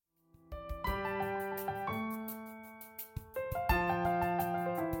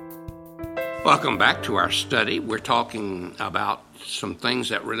Welcome back to our study. We're talking about some things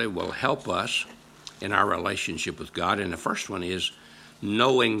that really will help us in our relationship with God. And the first one is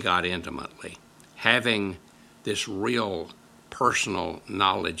knowing God intimately, having this real personal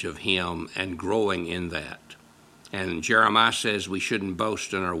knowledge of Him and growing in that. And Jeremiah says we shouldn't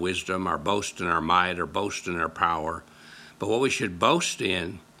boast in our wisdom, or boast in our might, or boast in our power. But what we should boast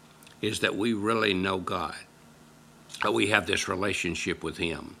in is that we really know God, that we have this relationship with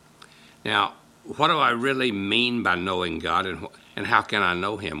Him. Now, what do I really mean by knowing God, and how can I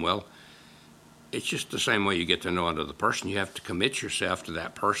know Him? Well, it's just the same way you get to know another person. You have to commit yourself to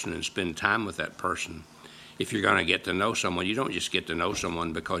that person and spend time with that person. If you're going to get to know someone, you don't just get to know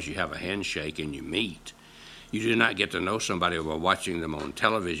someone because you have a handshake and you meet. You do not get to know somebody by watching them on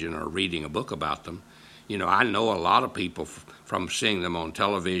television or reading a book about them. You know, I know a lot of people from seeing them on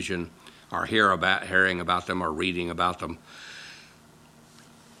television or hearing about them or reading about them.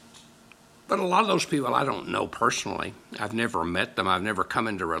 But a lot of those people I don't know personally. I've never met them. I've never come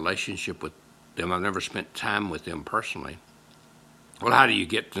into a relationship with them. I've never spent time with them personally. Well, how do you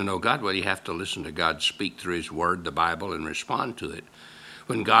get to know God? Well, you have to listen to God speak through His Word, the Bible, and respond to it.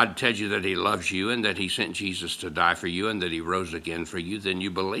 When God tells you that He loves you and that He sent Jesus to die for you and that He rose again for you, then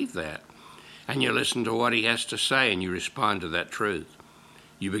you believe that. And you listen to what He has to say and you respond to that truth.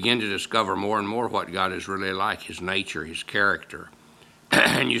 You begin to discover more and more what God is really like, His nature, His character.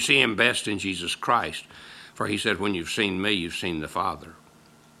 And you see Him best in Jesus Christ. For He said, when you've seen me, you've seen the Father.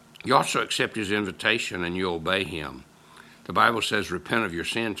 You also accept His invitation and you obey Him. The Bible says, repent of your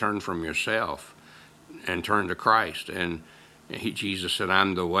sin, turn from yourself, and turn to Christ. And Jesus said,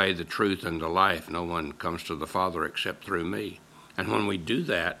 I'm the way, the truth, and the life. No one comes to the Father except through me. And when we do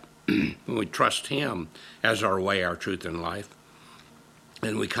that, when we trust Him as our way, our truth, and life,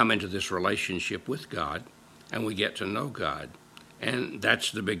 and we come into this relationship with God, and we get to know God. And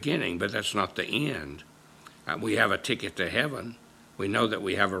that's the beginning, but that's not the end. We have a ticket to heaven. We know that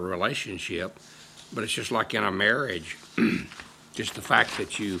we have a relationship, but it's just like in a marriage. Just the fact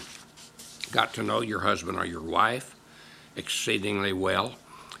that you got to know your husband or your wife exceedingly well,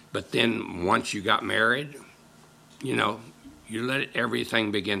 but then once you got married, you let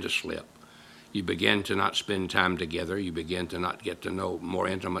everything begin to slip. You begin to not spend time together. You begin to not get to know more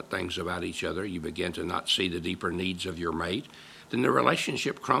intimate things about each other. You begin to not see the deeper needs of your mate. Then the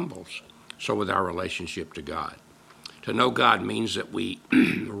relationship crumbles. So with our relationship to God. To know God means that we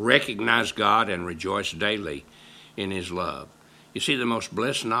recognize God and rejoice daily in His love. You see, the most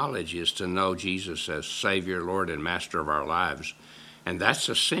blessed knowledge is to know Jesus as Savior, Lord, and Master of our lives. And that's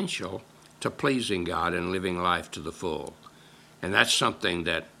essential to pleasing God and living life to the full. And that's something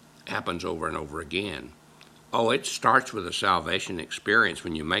that happens over and over again. Oh, it starts with a salvation experience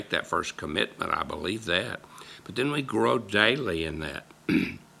when you make that first commitment. I believe that. But then we grow daily in that.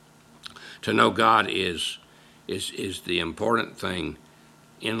 To know God is the important thing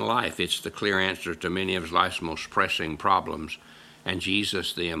in life. It's the clear answer to many of life's most pressing problems. And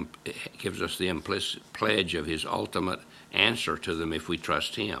Jesus gives us the implicit pledge of His ultimate answer to them if we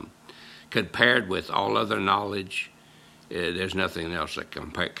trust Him. Compared with all other knowledge, there's nothing else that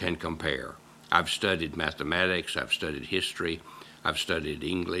can compare. I've studied mathematics, I've studied history, I've studied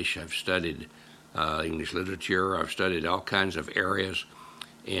English, I've studied English literature, I've studied all kinds of areas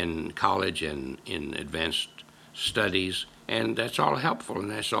in college and in advanced studies, and that's all helpful,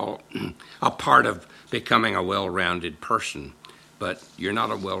 and that's all a part of becoming a well-rounded person. But you're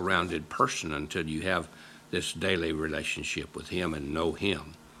not a well-rounded person until you have this daily relationship with Him and know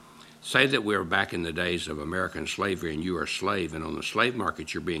Him. Say that we're back in the days of American slavery and you are a slave, and on the slave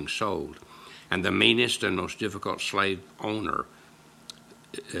market you're being sold, and the meanest and most difficult slave owner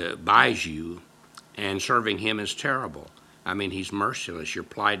buys you, and serving him is terrible. I mean, he's merciless. Your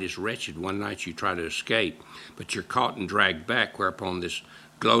plight is wretched. One night you try to escape, but you're caught and dragged back, whereupon this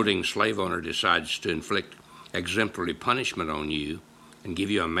gloating slave owner decides to inflict exemplary punishment on you and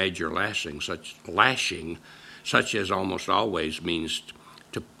give you a major lashing, such as almost always means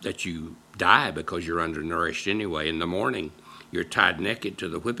that you die because you're undernourished anyway. In the morning, you're tied naked to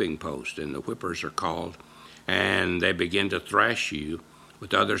the whipping post, and the whippers are called, and they begin to thrash you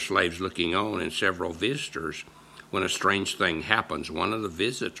with other slaves looking on and several visitors. When a strange thing happens, one of the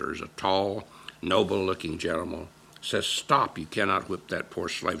visitors, a tall, noble-looking gentleman, says, "Stop, you cannot whip that poor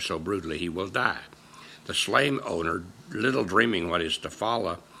slave so brutally, he will die." The slave owner, little dreaming what is to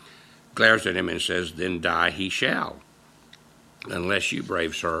follow, glares at him and says, "Then die he shall, unless you,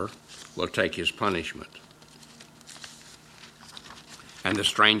 brave sir, will take his punishment." And the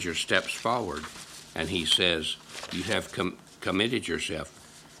stranger steps forward, and he says, "You have committed yourself.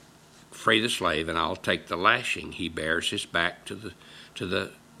 Free the slave, and I'll take the lashing." He bares his back to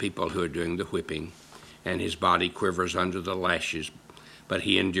the people who are doing the whipping, and his body quivers under the lashes, but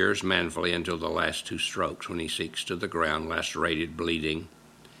he endures manfully until the last 2 strokes, when he sinks to the ground, lacerated, bleeding,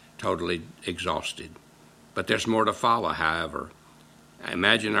 totally exhausted. But there's more to follow, however.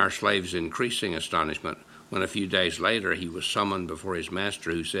 Imagine our slave's increasing astonishment when a few days later he was summoned before his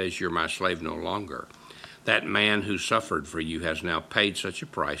master, who says, "You're my slave no longer. That man who suffered for you has now paid such a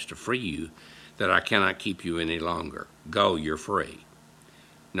price to free you that I cannot keep you any longer. Go, you're free."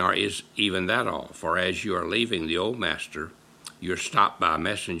 Nor is even that all, for as you are leaving the old master, you're stopped by a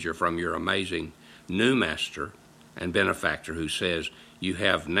messenger from your amazing new master and benefactor, who says, you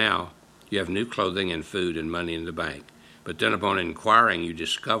have new clothing and food and money in the bank. But then upon inquiring, you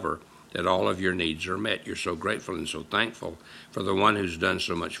discover that all of your needs are met. You're so grateful and so thankful for the one who's done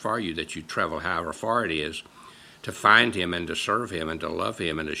so much for you that you travel however far it is to find him and to serve him and to love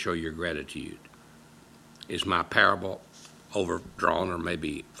him and to show your gratitude. Is my parable overdrawn or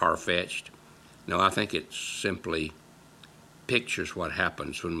maybe far-fetched? No, I think it simply pictures what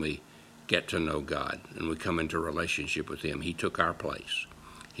happens when we get to know God and we come into relationship with him. He took our place.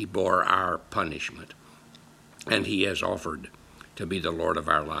 He bore our punishment. And he has offered to be the Lord of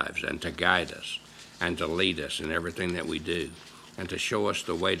our lives and to guide us and to lead us in everything that we do and to show us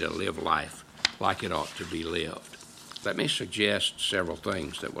the way to live life like it ought to be lived. Let me suggest several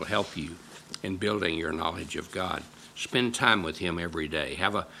things that will help you in building your knowledge of God. Spend time with him every day.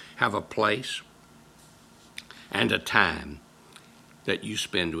 Have a place and a time that you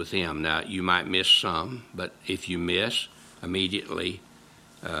spend with him. Now, you might miss some, but if you miss, immediately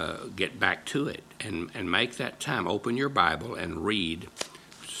get back to it and make that time. Open your Bible and read.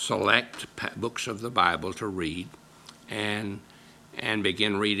 Select books of the Bible to read and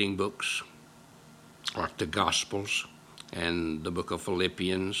begin reading books like the Gospels and the book of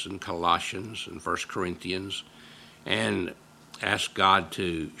Philippians and Colossians and 1 Corinthians, and ask God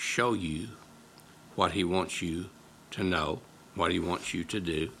to show you what he wants you to know, what he wants you to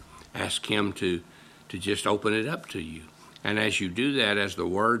do. Ask him to just open it up to you. And as you do that, as the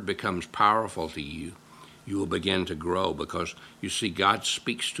word becomes powerful to you, you will begin to grow, because you see, God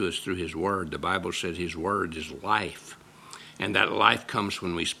speaks to us through his word. The Bible said his word is life. And that life comes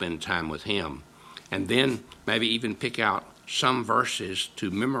when we spend time with him. And then maybe even pick out some verses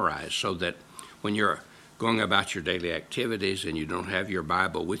to memorize, so that when you're going about your daily activities and you don't have your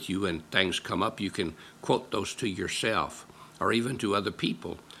Bible with you and things come up, you can quote those to yourself or even to other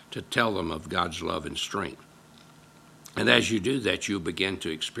people to tell them of God's love and strength. And as you do that, you'll begin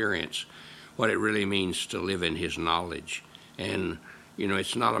to experience what it really means to live in his knowledge. And,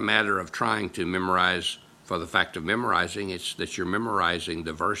 it's not a matter of trying to memorize for the fact of memorizing. It's that you're memorizing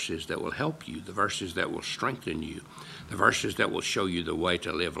the verses that will help you, the verses that will strengthen you, the verses that will show you the way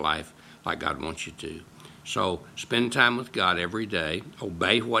to live life like God wants you to. So spend time with God every day.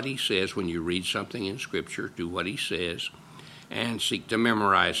 Obey what he says when you read something in Scripture. Do what he says. And seek to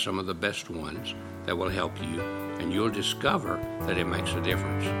memorize some of the best ones that will help you, and you'll discover that it makes a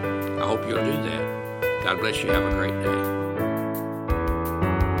difference. I hope you'll do that. God bless you. Have a great day.